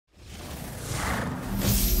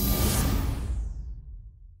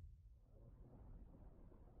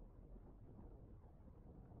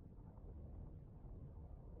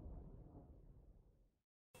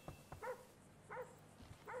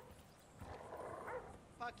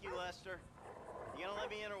Fuck you, Lester. You gonna let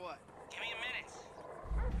me in or what? Give me a minute.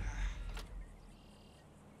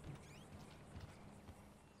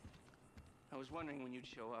 I was wondering when you'd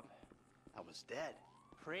show up. I was dead.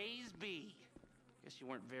 Praise be. Guess you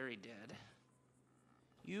weren't very dead.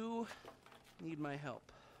 You need my help.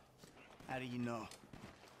 How do you know?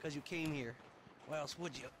 Because you came here. Why else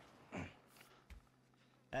would you?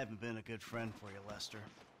 I haven't been a good friend for you, Lester.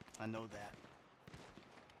 I know that.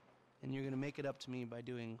 And you're gonna make it up to me by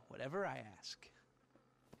doing whatever I ask.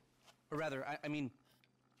 Or rather, I mean,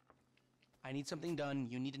 I need something done,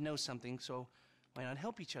 you need to know something, so why not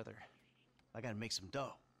help each other? I gotta make some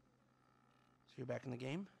dough. So you're back in the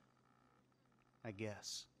game? I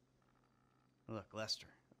guess. Look, Lester,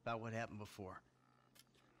 about what happened before.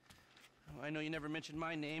 Oh, I know you never mentioned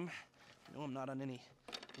my name. I know I'm not on any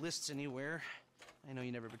lists anywhere. I know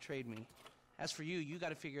you never betrayed me. As for you, you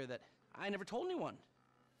gotta figure that I never told anyone.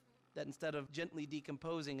 That instead of gently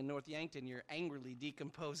decomposing in North Yankton, you're angrily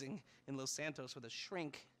decomposing in Los Santos with a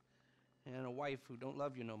shrink and a wife who don't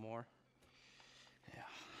love you no more.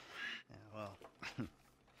 Yeah, well,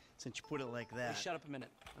 since you put it like that... Hey, shut up a minute.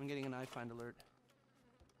 I'm getting an iFind alert.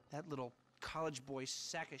 That little college boy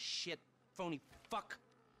sack of shit, phony fuck.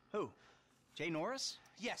 Who? Jay Norris?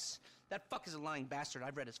 Yes, that fuck is a lying bastard.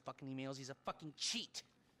 I've read his fucking emails. He's a fucking cheat.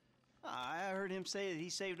 I heard him say that he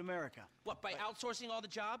saved America. What, by outsourcing all the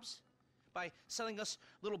jobs? By selling us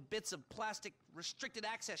little bits of plastic restricted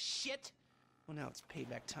access shit? Well, now it's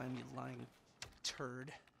payback time, you lying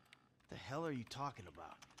turd. The hell are you talking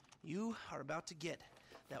about? You are about to get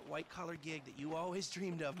that white-collar gig that you always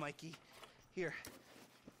dreamed of, Mikey. Here,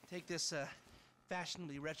 take this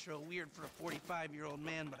fashionably retro weird for a 45-year-old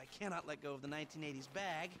man, but I cannot let go of the 1980s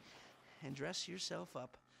bag, and dress yourself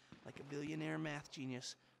up like a billionaire math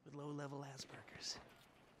genius with low-level Asperger's.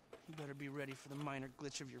 You better be ready for the minor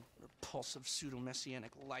glitch of your repulsive pseudo-messianic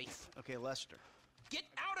life. Okay, Lester. Get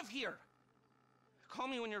out of here! Call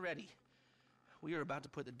me when you're ready. We are about to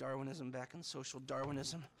put the Darwinism back in social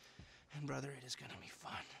Darwinism, and brother, it is gonna be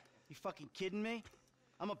fun. You fucking kidding me?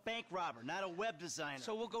 I'm a bank robber, not a web designer.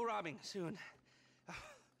 So we'll go robbing soon.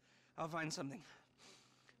 I'll find something.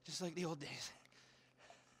 Just like the old days.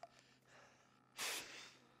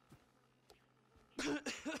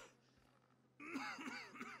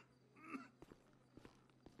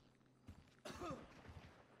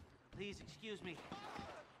 Please excuse me.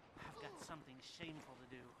 I've got something shameful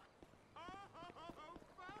to do.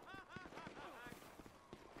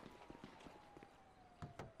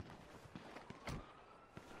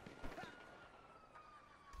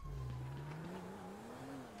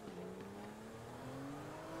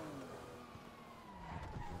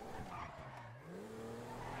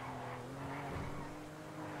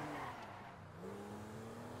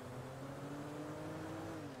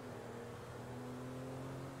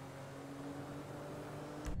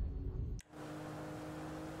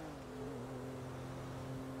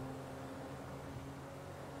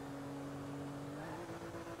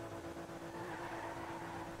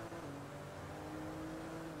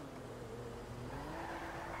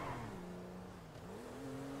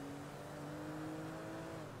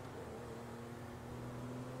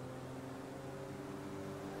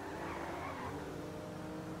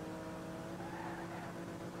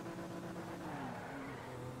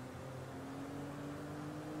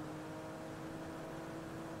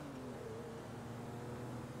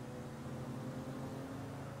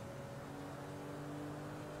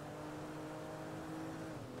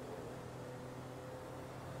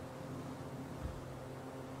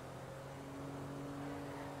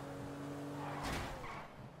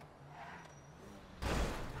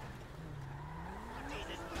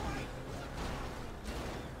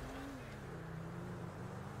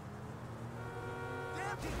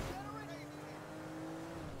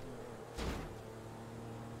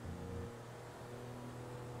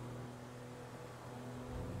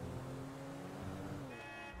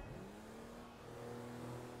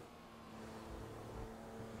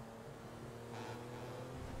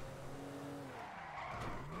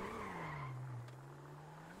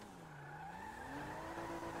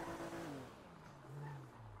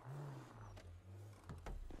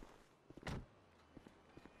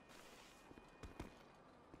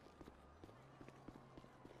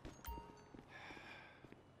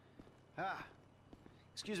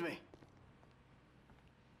 Excuse me.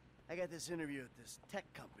 I got this interview at this tech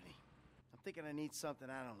company. I'm thinking I need something,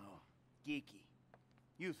 I don't know, geeky,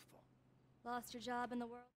 youthful. Lost your job in the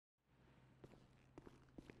world?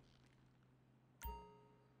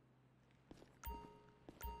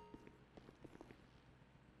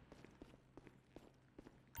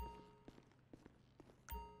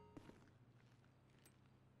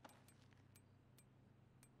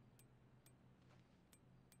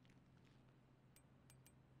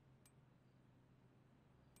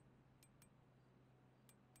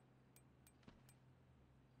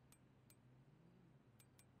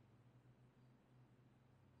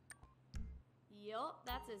 Yup,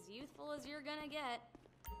 that's as youthful as you're gonna get.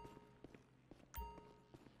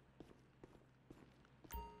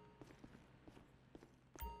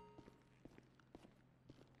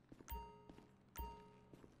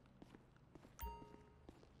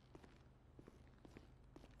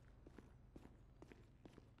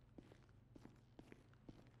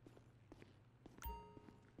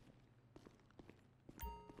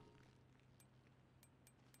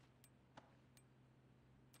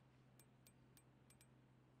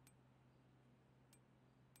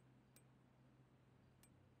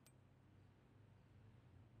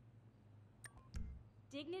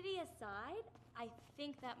 Dignity aside, I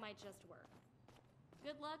think that might just work.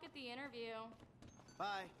 Good luck at the interview.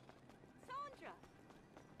 Bye. Sandra!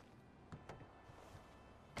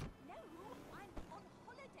 No, I'm on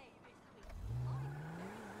holiday this week.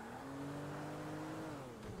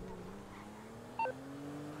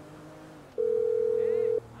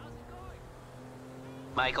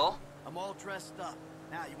 Michael? I'm all dressed up.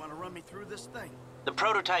 Now, you want to run me through this thing? The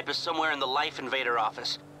prototype is somewhere in the Life Invader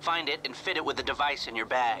office. Find it and fit it with the device in your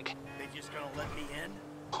bag. They just gonna let me in?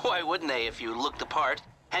 Why wouldn't they if you look the part?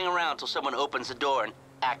 Hang around till someone opens the door and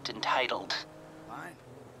act entitled. Fine.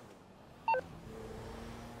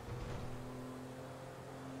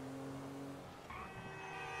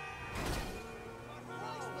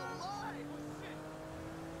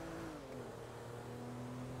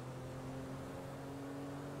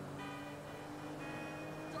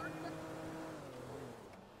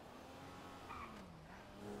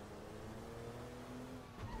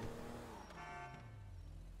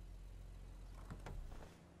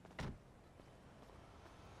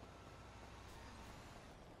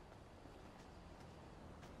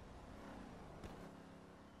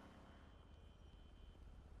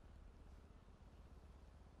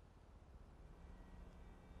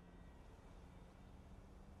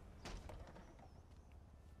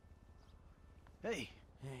 Hey.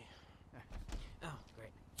 Hey. Oh, great.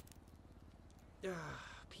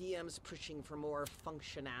 PM's pushing for more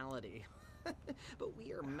functionality. But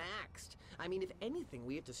we are maxed. I mean, if anything,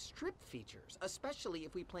 we have to strip features, especially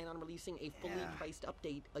if we plan on releasing a fully priced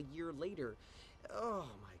update a year later. Oh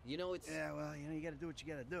my, it's... Yeah, well, you gotta do what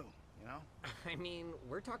you gotta do, you know? I mean,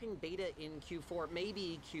 we're talking beta in Q4,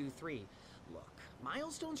 maybe Q3. Look,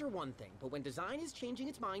 milestones are one thing, but when design is changing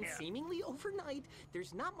its mind seemingly overnight,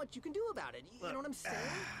 there's not much you can do about it. You know what I'm saying?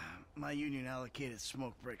 My union allocated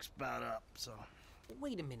smoke breaks about up, so...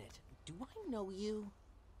 Wait a minute. Do I know you?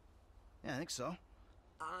 Yeah, I think so.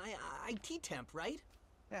 IT temp, right?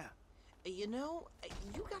 Yeah. You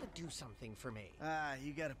gotta do something for me.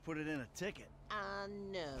 You gotta put it in a ticket.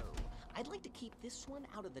 No. I'd like to keep this one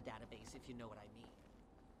out of the database, if you know what I mean.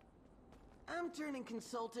 I'm turning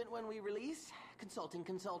consultant when we release. Consulting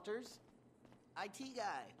consulters. IT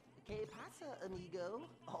guy. Que pasa, amigo?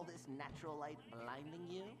 All this natural light blinding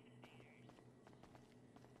you?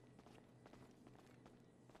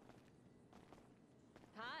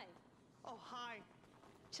 Hi. Oh, hi.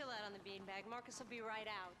 Chill out on the beanbag. Marcus will be right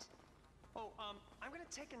out. Oh, I'm gonna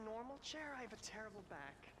take a normal chair. I have a terrible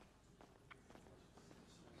back.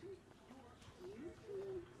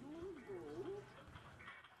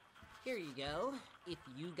 Here you go. If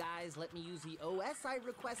you guys let me use the OS I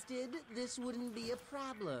requested, this wouldn't be a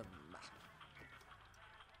problem.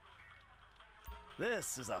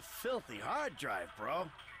 This is a filthy hard drive, bro.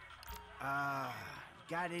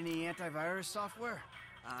 Got any antivirus software?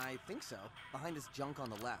 I think so. Behind this junk on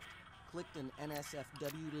the left. Clicked an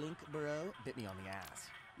NSFW link, bro. Bit me on the ass.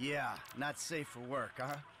 Yeah, not safe for work,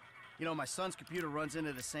 huh? My son's computer runs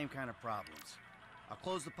into the same kind of problems. I'll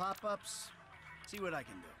close the pop-ups, see what I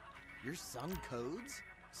can do. Your son codes?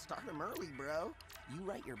 Start him early, bro. You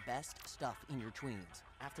write your best stuff in your tweens.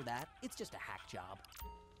 After that, it's just a hack job.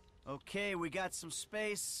 Okay, we got some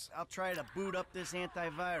space. I'll try to boot up this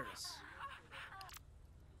antivirus.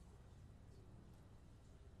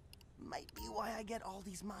 Might be why I get all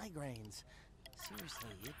these migraines.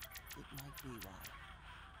 Seriously, it might be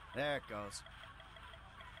why. There it goes.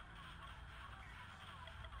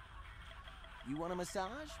 You want a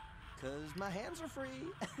massage? 'Cause my hands are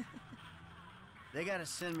free. They gotta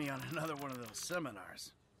send me on another one of those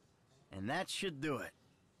seminars. And that should do it.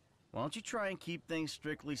 Why don't you try and keep things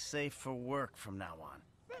strictly safe for work from now on?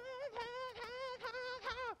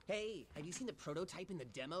 Hey, have you seen the prototype in the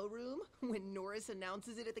demo room? When Norris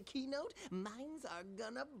announces it at the keynote, minds are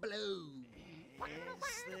gonna blow.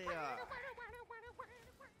 Yes, they are.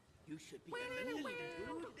 You should be in the lead,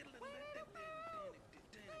 dude.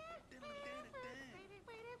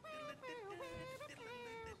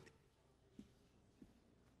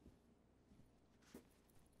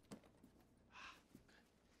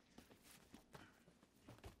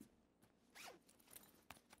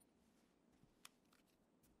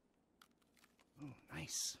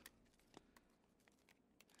 Nice.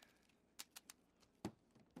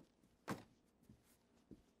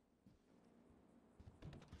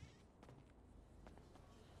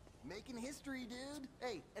 Making history, dude.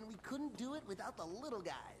 Hey, and we couldn't do it without the little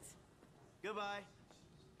guys. Goodbye.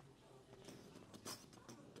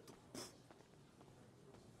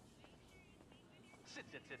 Sit.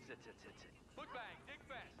 Foot bang, dig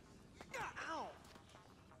fast. Ow!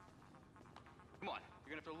 Come on,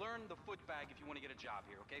 you're gonna have to learn the foot bag if you want to get a job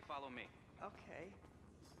here, okay? Follow me. Okay.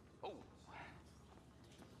 Oh.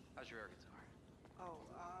 How's your air guitar?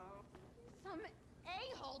 Some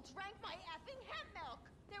a-hole drank my effing hemp milk.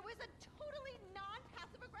 There was a totally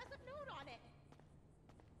non-passive-aggressive note on it.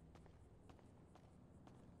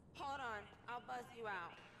 Hold on, I'll buzz you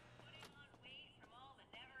out. Putting on weight from all the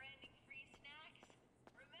never-ending free snacks?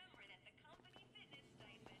 Remember that the company fitness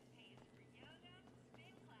stipend pays for yoga,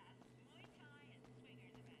 spin class, Muay Thai, and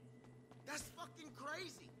swingers events. That's fucking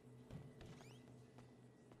crazy.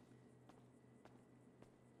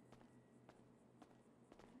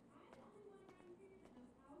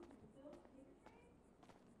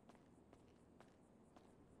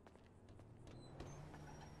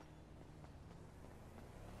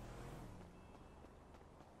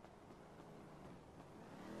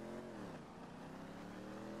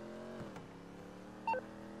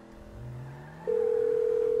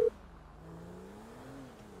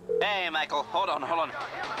 Hey, Michael, hold on.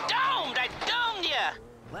 Domed! I domed ya!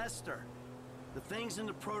 Lester, the thing's in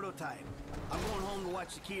the prototype. I'm going home to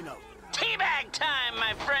watch the keynote. Teabag time,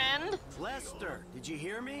 my friend! Lester, did you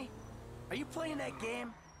hear me? Are you playing that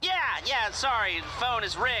game? Yeah, sorry, the phone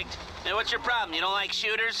is rigged. Now, what's your problem? You don't like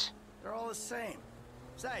shooters? They're all the same.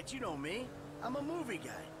 Besides, you know me. I'm a movie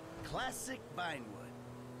guy. Classic Vinewood.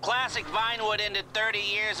 Classic Vinewood ended 30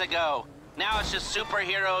 years ago. Now it's just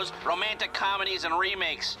superheroes, romantic comedies, and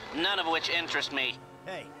remakes, none of which interest me.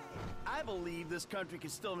 Hey, I believe this country can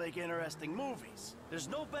still make interesting movies. There's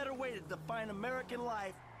no better way to define American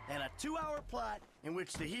life than a 2-hour plot in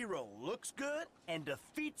which the hero looks good and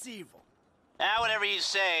defeats evil. Whatever you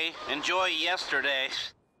say. Enjoy yesterday.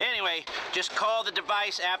 Anyway, just call the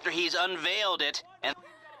device after he's unveiled it, and... Oh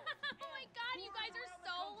my god, you guys are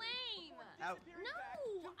so lame! Out.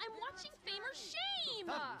 No! I'm watching Fame or Shame!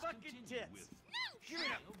 Fucking tits. No! Give me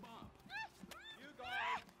that. You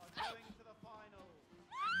guys are going to the final.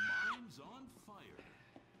 Mine's on fire.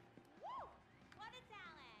 Woo! What a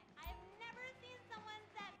talent. I've never seen someone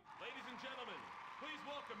that... Ladies and gentlemen, please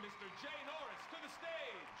welcome Mr. Jay Norris to the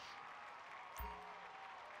stage.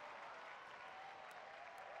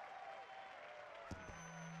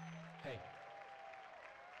 Hey,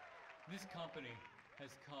 this company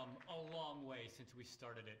has come a long way since we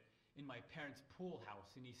started it in my parents' pool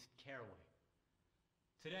house in East Caraway.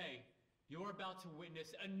 Today, you're about to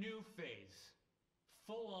witness a new phase.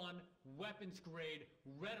 Full-on, weapons-grade,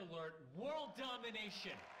 red alert, world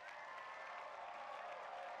domination!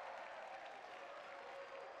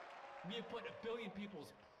 We have put 1 billion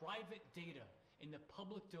people's private data in the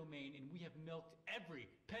public domain, and we have milked every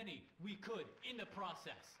penny we could in the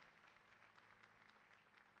process.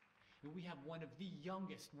 And we have one of the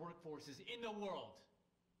youngest workforces in the world.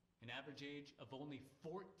 An average age of only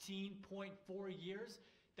 14.4 years?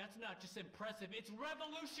 That's not just impressive, it's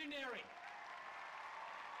revolutionary!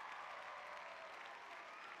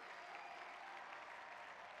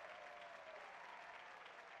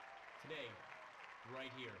 Today,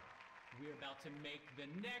 right here, we're about to make the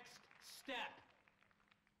next step.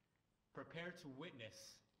 Prepare to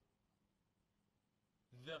witness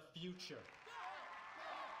the future.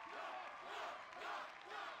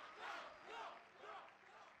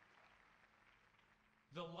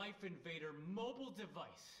 The Life Invader mobile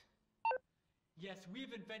device. Yes,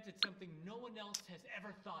 we've invented something no one else has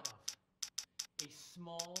ever thought of. A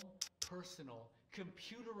small, personal,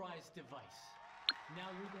 computerized device.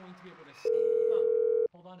 Now you're going to be able to... Oh,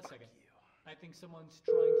 hold on a second. I think someone's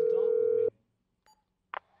trying to talk with me.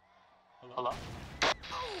 Hello?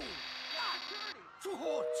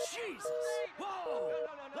 Oh, Jesus! Whoa!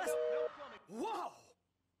 No, Whoa!